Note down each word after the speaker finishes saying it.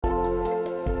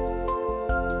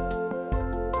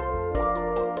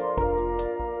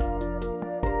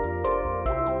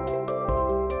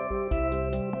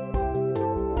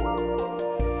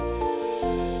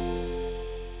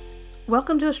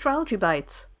Welcome to Astrology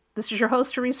Bites. This is your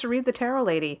host, Teresa Reed, the Tarot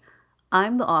Lady.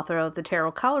 I'm the author of the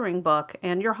Tarot Coloring Book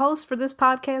and your host for this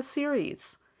podcast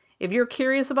series. If you're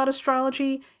curious about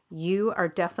astrology, you are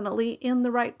definitely in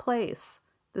the right place.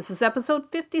 This is episode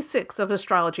 56 of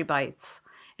Astrology Bites.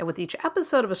 And with each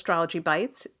episode of Astrology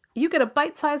Bites, you get a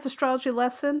bite-sized astrology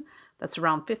lesson that's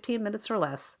around 15 minutes or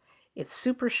less. It's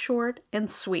super short and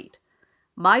sweet.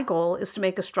 My goal is to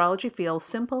make astrology feel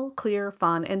simple, clear,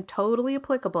 fun, and totally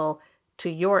applicable to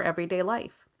your everyday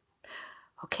life.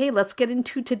 Okay, let's get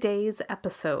into today's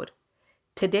episode.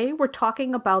 Today we're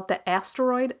talking about the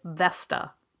asteroid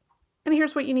Vesta. And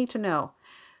here's what you need to know.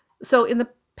 So in the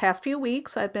past few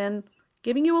weeks, I've been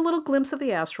giving you a little glimpse of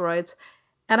the asteroids,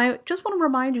 and I just want to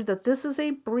remind you that this is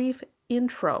a brief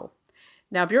intro.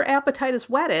 Now, if your appetite is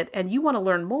whetted and you want to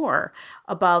learn more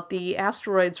about the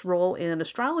asteroids' role in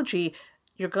astrology,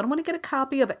 you're going to want to get a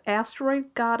copy of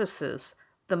Asteroid Goddesses,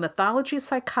 The Mythology,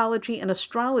 Psychology, and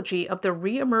Astrology of the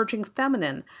Re-Emerging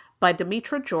Feminine by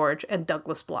Demetra George and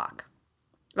Douglas Block.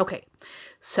 Okay,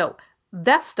 so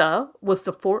Vesta was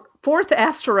the fourth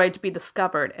asteroid to be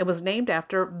discovered and was named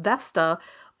after Vesta,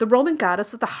 the Roman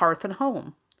goddess of the hearth and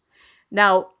home.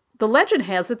 Now, the legend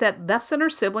has it that Vesta and her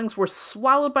siblings were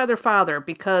swallowed by their father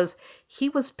because he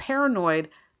was paranoid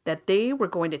that they were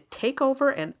going to take over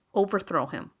and overthrow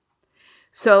him.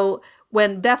 So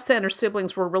when Vesta and her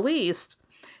siblings were released,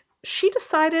 she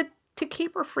decided to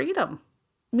keep her freedom,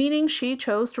 meaning she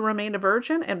chose to remain a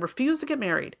virgin and refuse to get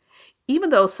married, even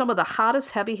though some of the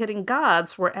hottest heavy-hitting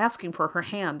gods were asking for her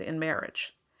hand in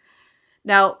marriage.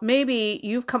 Now, maybe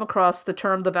you've come across the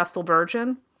term the Vestal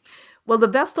Virgin. Well, the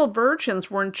Vestal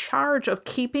Virgins were in charge of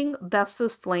keeping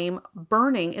Vesta's flame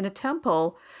burning in a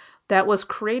temple that was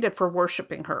created for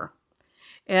worshiping her.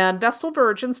 And Vestal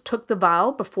Virgins took the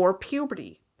vow before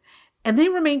puberty, and they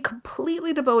remained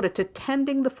completely devoted to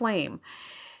tending the flame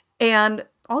and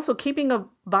also keeping a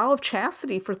vow of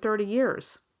chastity for 30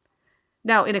 years.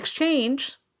 Now, in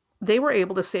exchange, they were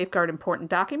able to safeguard important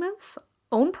documents,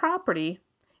 own property,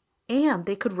 and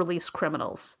they could release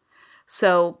criminals.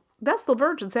 So Vestal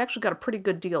Virgins actually got a pretty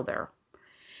good deal there.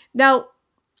 Now,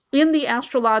 in the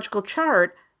astrological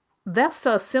chart,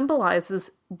 Vesta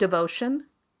symbolizes devotion,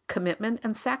 commitment,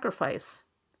 and sacrifice.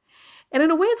 And in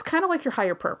a way, it's kind of like your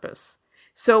higher purpose.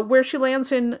 So where she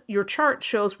lands in your chart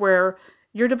shows where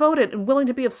you're devoted and willing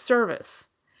to be of service.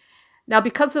 Now,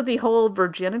 because of the whole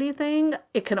virginity thing,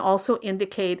 it can also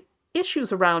indicate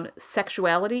issues around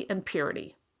sexuality and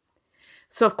purity.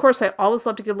 So, of course, I always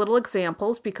love to give little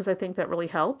examples because I think that really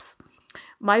helps.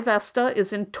 My Vesta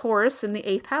is in Taurus in the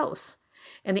 8th house.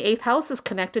 And the 8th house is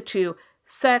connected to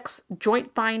sex,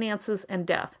 joint finances, and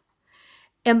death.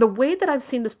 And the way that I've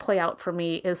seen this play out for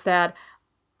me is that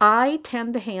I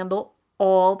tend to handle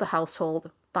all the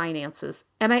household finances.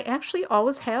 And I actually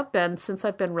always have been since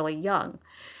I've been really young.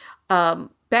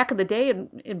 Back in the day,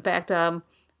 in fact,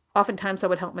 oftentimes I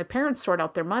would help my parents sort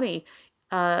out their money.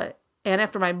 And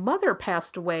after my mother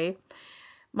passed away,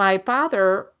 my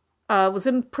father was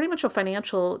in pretty much a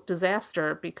financial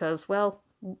disaster because, well,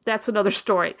 that's another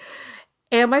story.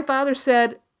 And my father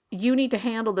said, you need to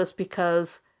handle this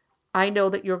because I know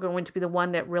that you're going to be the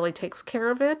one that really takes care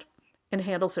of it and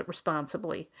handles it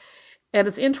responsibly. And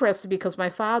it's interesting because my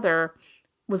father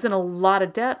was in a lot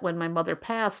of debt when my mother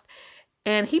passed,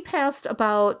 and he passed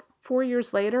about 4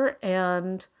 years later,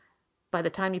 and by the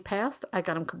time he passed, I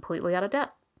got him completely out of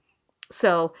debt.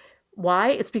 So why?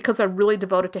 It's because I'm really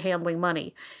devoted to handling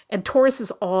money. And Taurus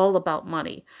is all about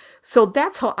money. So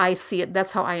that's how I see it.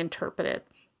 That's how I interpret it.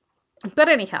 But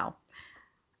anyhow,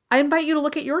 I invite you to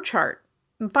look at your chart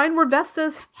and find where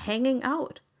Vesta's hanging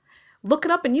out. Look it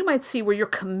up and you might see where you're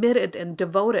committed and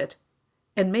devoted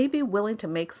and maybe willing to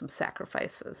make some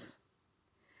sacrifices.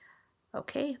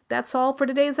 Okay, that's all for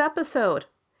today's episode.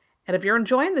 And if you're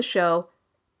enjoying the show,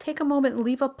 take a moment and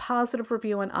leave a positive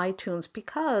review on iTunes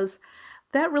because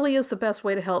that really is the best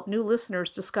way to help new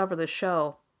listeners discover the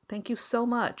show. Thank you so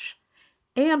much.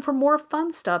 And for more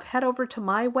fun stuff, head over to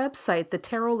my website,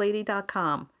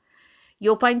 thetarotlady.com.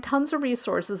 You'll find tons of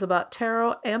resources about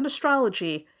tarot and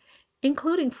astrology,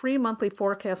 including free monthly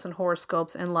forecasts and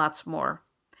horoscopes and lots more.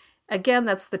 Again,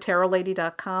 that's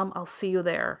thetarotlady.com. I'll see you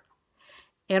there.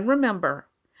 And remember,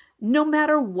 no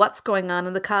matter what's going on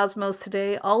in the cosmos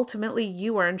today, ultimately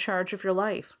you are in charge of your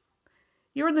life.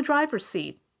 You're in the driver's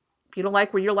seat. If you don't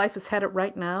like where your life is headed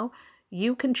right now,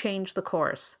 you can change the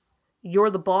course. You're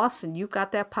the boss and you've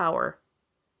got that power.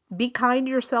 Be kind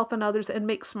to yourself and others and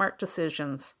make smart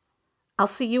decisions. I'll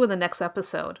see you in the next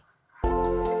episode.